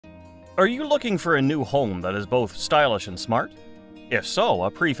Are you looking for a new home that is both stylish and smart? If so, a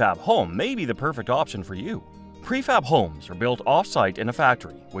prefab home may be the perfect option for you. Prefab homes are built off-site in a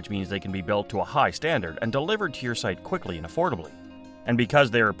factory, which means they can be built to a high standard and delivered to your site quickly and affordably. And because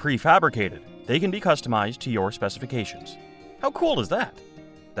they are prefabricated, they can be customized to your specifications. How cool is that?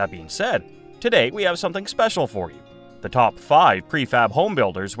 That being said, today we have something special for you. The top 5 prefab home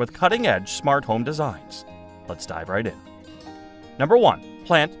builders with cutting-edge smart home designs. Let's dive right in. Number 1.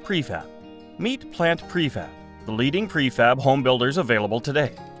 Plant Prefab. Meet Plant Prefab, the leading prefab home builders available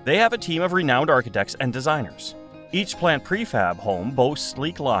today. They have a team of renowned architects and designers. Each Plant Prefab home boasts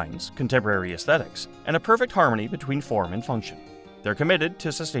sleek lines, contemporary aesthetics, and a perfect harmony between form and function. They're committed to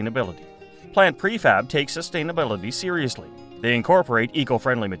sustainability. Plant Prefab takes sustainability seriously. They incorporate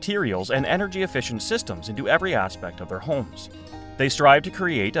eco-friendly materials and energy-efficient systems into every aspect of their homes. They strive to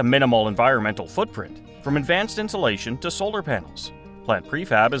create a minimal environmental footprint, from advanced insulation to solar panels. Plant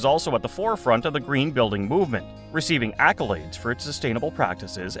Prefab is also at the forefront of the green building movement, receiving accolades for its sustainable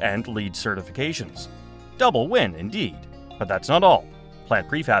practices and LEED certifications. Double win, indeed. But that's not all. Plant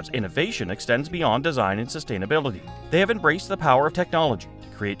Prefab's innovation extends beyond design and sustainability. They have embraced the power of technology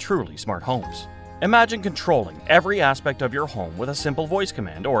to create truly smart homes. Imagine controlling every aspect of your home with a simple voice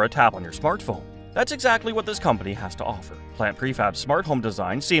command or a tap on your smartphone. That's exactly what this company has to offer. Plant Prefab's smart home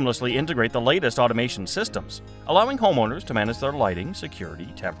designs seamlessly integrate the latest automation systems, allowing homeowners to manage their lighting,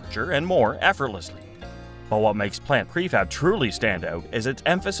 security, temperature, and more effortlessly. But what makes Plant Prefab truly stand out is its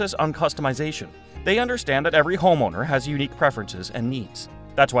emphasis on customization. They understand that every homeowner has unique preferences and needs.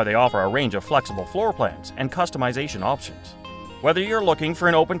 That's why they offer a range of flexible floor plans and customization options. Whether you're looking for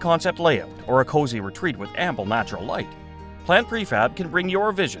an open concept layout or a cozy retreat with ample natural light, Plant Prefab can bring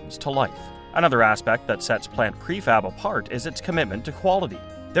your visions to life. Another aspect that sets Plant Prefab apart is its commitment to quality.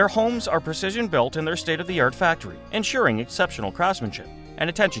 Their homes are precision-built in their state-of-the-art factory, ensuring exceptional craftsmanship and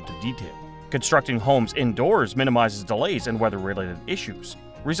attention to detail. Constructing homes indoors minimizes delays and weather-related issues,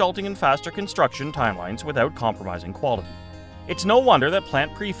 resulting in faster construction timelines without compromising quality. It's no wonder that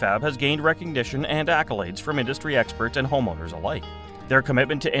Plant Prefab has gained recognition and accolades from industry experts and homeowners alike. Their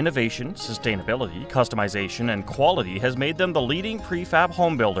commitment to innovation, sustainability, customization, and quality has made them the leading prefab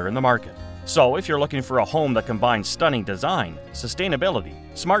home builder in the market. So if you're looking for a home that combines stunning design, sustainability,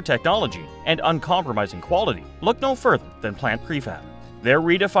 smart technology, and uncompromising quality, look no further than Plant Prefab. They're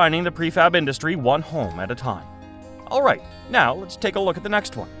redefining the prefab industry one home at a time. Alright, now let's take a look at the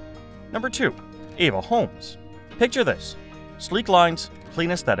next one. Number 2. Ava Homes. Picture this: sleek lines, clean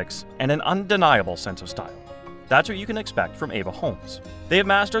aesthetics, and an undeniable sense of style. That's what you can expect from Ava Homes. They have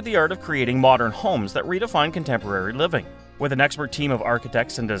mastered the art of creating modern homes that redefine contemporary living. With an expert team of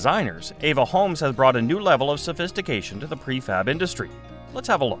architects and designers, Ava Homes has brought a new level of sophistication to the prefab industry. Let's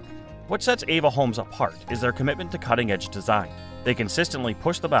have a look. What sets Ava Homes apart is their commitment to cutting-edge design. They consistently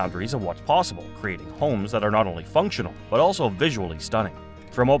push the boundaries of what's possible, creating homes that are not only functional, but also visually stunning.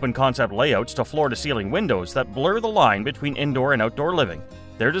 From open-concept layouts to floor-to-ceiling windows that blur the line between indoor and outdoor living,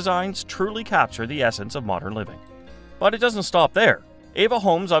 their designs truly capture the essence of modern living. But it doesn't stop there. Ava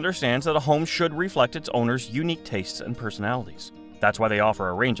Homes understands that a home should reflect its owner's unique tastes and personalities. That's why they offer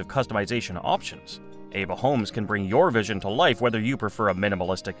a range of customization options. Ava Homes can bring your vision to life whether you prefer a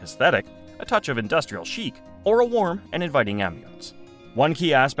minimalistic aesthetic, a touch of industrial chic, or a warm and inviting ambience. One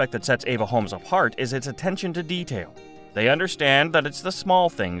key aspect that sets Ava Homes apart is its attention to detail. They understand that it's the small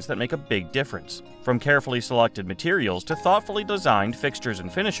things that make a big difference. From carefully selected materials to thoughtfully designed fixtures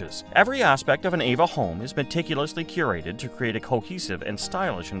and finishes, every aspect of an Ava home is meticulously curated to create a cohesive and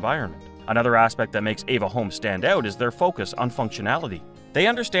stylish environment. Another aspect that makes Ava Homes stand out is their focus on functionality. They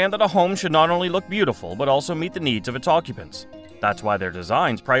understand that a home should not only look beautiful but also meet the needs of its occupants. That's why their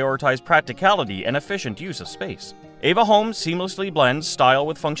designs prioritize practicality and efficient use of space. Ava Homes seamlessly blends style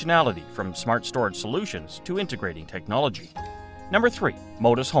with functionality, from smart storage solutions to integrating technology. Number 3.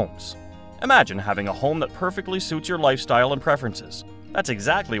 Modus Homes. Imagine having a home that perfectly suits your lifestyle and preferences. That's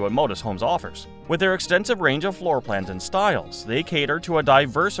exactly what Modus Homes offers. With their extensive range of floor plans and styles, they cater to a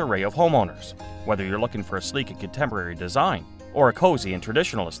diverse array of homeowners. Whether you're looking for a sleek and contemporary design, or a cozy and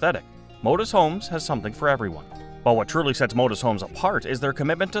traditional aesthetic, Modus Homes has something for everyone. But what truly sets Modus Homes apart is their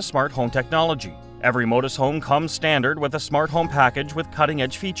commitment to smart home technology. Every Modus home comes standard with a smart home package with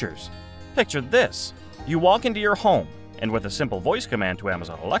cutting-edge features. Picture this: you walk into your home, and with a simple voice command to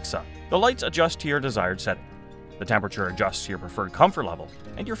Amazon Alexa, the lights adjust to your desired setting. The temperature adjusts to your preferred comfort level,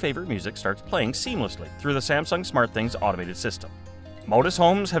 and your favorite music starts playing seamlessly through the Samsung SmartThings automated system. Modus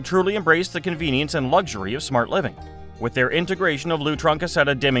Homes have truly embraced the convenience and luxury of smart living. With their integration of Lutron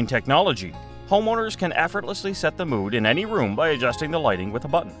cassette dimming technology, homeowners can effortlessly set the mood in any room by adjusting the lighting with a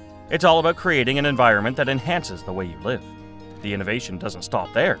button. It's all about creating an environment that enhances the way you live. The innovation doesn't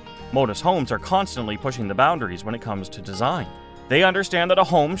stop there. Modus Homes are constantly pushing the boundaries when it comes to design. They understand that a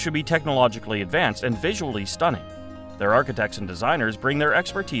home should be technologically advanced and visually stunning. Their architects and designers bring their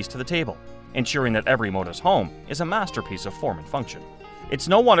expertise to the table, ensuring that every Modus Home is a masterpiece of form and function. It's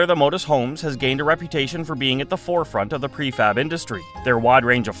no wonder that Modus Homes has gained a reputation for being at the forefront of the prefab industry. Their wide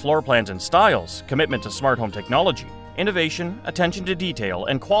range of floor plans and styles, commitment to smart home technology, innovation, attention to detail,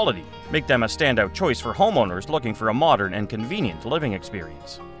 and quality make them a standout choice for homeowners looking for a modern and convenient living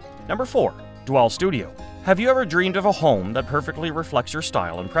experience. Number 4. Dwell Studio. Have you ever dreamed of a home that perfectly reflects your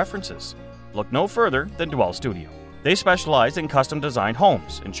style and preferences? Look no further than Dwell Studio. They specialize in custom-designed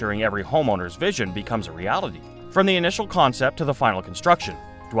homes, ensuring every homeowner's vision becomes a reality. From the initial concept to the final construction,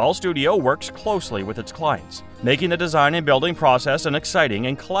 Dwell Studio works closely with its clients, making the design and building process an exciting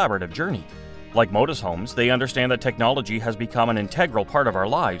and collaborative journey. Like Modus Homes, they understand that technology has become an integral part of our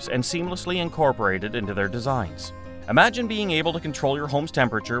lives and seamlessly incorporated into their designs. Imagine being able to control your home's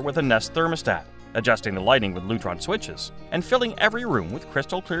temperature with a Nest thermostat, adjusting the lighting with Lutron switches, and filling every room with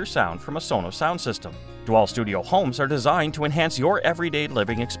crystal clear sound from a Sonos sound system. Dwell Studio homes are designed to enhance your everyday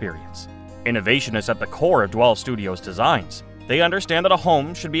living experience. Innovation is at the core of Dwell Studio's designs. They understand that a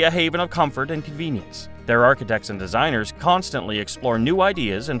home should be a haven of comfort and convenience. Their architects and designers constantly explore new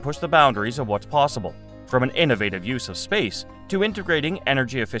ideas and push the boundaries of what's possible, from an innovative use of space to integrating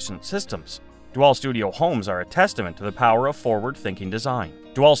energy-efficient systems. Dwell Studio homes are a testament to the power of forward-thinking design.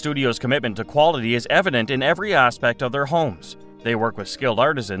 Dwell Studio's commitment to quality is evident in every aspect of their homes. They work with skilled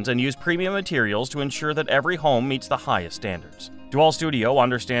artisans and use premium materials to ensure that every home meets the highest standards. Dwell Studio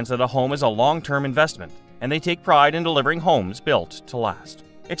understands that a home is a long-term investment, and they take pride in delivering homes built to last.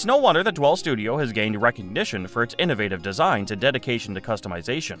 It's no wonder that Dwell Studio has gained recognition for its innovative designs and dedication to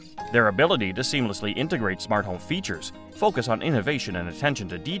customization. Their ability to seamlessly integrate smart home features, focus on innovation and attention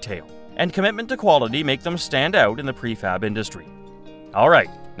to detail, and commitment to quality make them stand out in the prefab industry. Alright,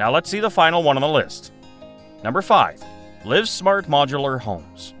 now let's see the final one on the list. Number 5. Live Smart Modular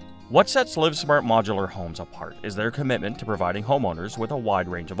Homes. What sets Live Smart Modular Homes apart is their commitment to providing homeowners with a wide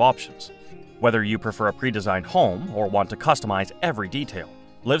range of options. Whether you prefer a pre-designed home or want to customize every detail,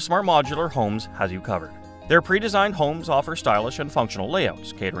 Live Smart Modular Homes has you covered. Their pre-designed homes offer stylish and functional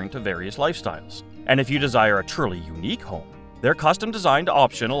layouts catering to various lifestyles. And if you desire a truly unique home, their custom-designed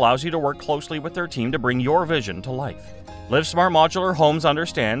option allows you to work closely with their team to bring your vision to life. Live Smart Modular Homes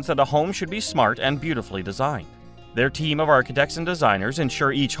understands that a home should be smart and beautifully designed. Their team of architects and designers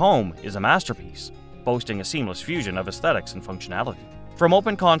ensure each home is a masterpiece, boasting a seamless fusion of aesthetics and functionality. From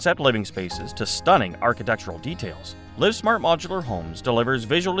open-concept living spaces to stunning architectural details, Live Smart Modular Homes delivers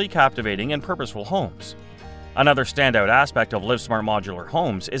visually captivating and purposeful homes. Another standout aspect of Live Smart Modular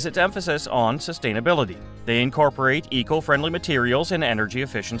Homes is its emphasis on sustainability. They incorporate eco-friendly materials and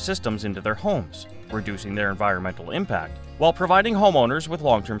energy-efficient systems into their homes, reducing their environmental impact while providing homeowners with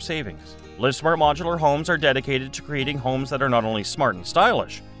long-term savings. Live Smart Modular Homes are dedicated to creating homes that are not only smart and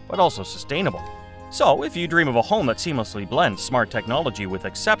stylish, but also sustainable. So, if you dream of a home that seamlessly blends smart technology with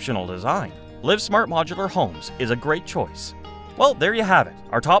exceptional design, Live Smart Modular Homes is a great choice. Well, there you have it,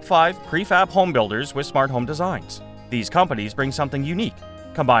 our top 5 prefab home builders with smart home designs. These companies bring something unique,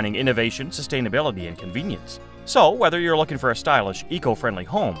 combining innovation, sustainability, and convenience. So, whether you're looking for a stylish, eco-friendly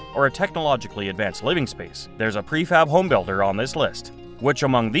home or a technologically advanced living space, there's a prefab home builder on this list. Which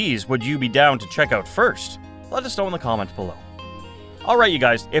among these would you be down to check out first? Let us know in the comments below. Alright you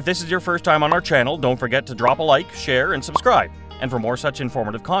guys, if this is your first time on our channel, don't forget to drop a like, share, and subscribe. And for more such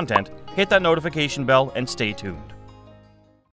informative content, hit that notification bell and stay tuned.